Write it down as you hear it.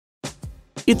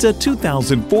It's a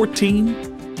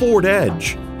 2014 Ford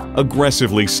Edge.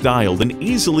 Aggressively styled and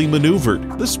easily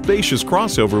maneuvered, the spacious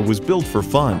crossover was built for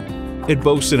fun. It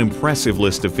boasts an impressive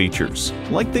list of features,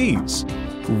 like these: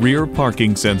 rear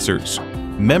parking sensors,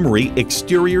 memory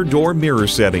exterior door mirror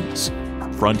settings,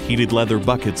 front heated leather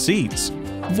bucket seats,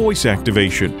 voice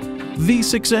activation,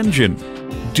 V6 engine,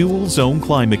 dual zone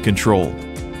climate control,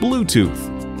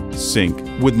 Bluetooth, sync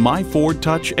with My Ford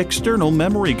Touch external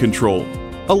memory control,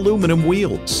 aluminum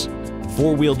wheels,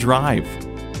 four-wheel drive,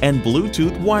 and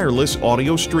Bluetooth wireless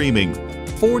audio streaming.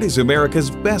 Ford is America's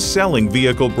best-selling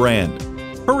vehicle brand.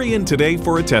 Hurry in today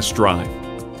for a test drive.